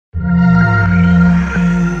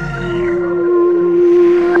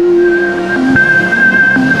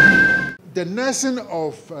immersing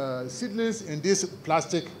of seedlings in these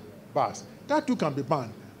plastic bags, that too can be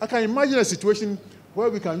banned. I can imagine a situation where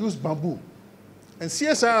we can use bamboo, and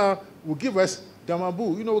CSIR will give us the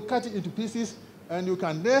bamboo, we'll cut it into pieces, and you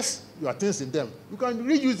can nest your things in them. You can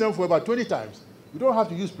reuse them for about 20 times. You don't have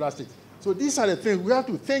to use plastic. So these are the things. We have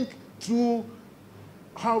to think through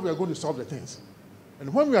how we are going to solve the things.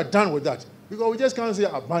 And when we are done with that, because we just can't say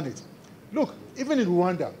abandon it. Look, even in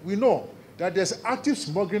Rwanda, we know that there's active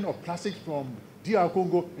smuggling of plastic from DR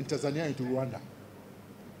Congo and Tanzania into Rwanda.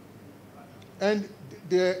 And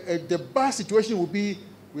the bad situation will be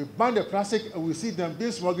we ban the plastic and we see them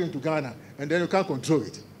being smuggled into Ghana, and then you can't control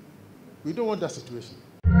it. We don't want that situation.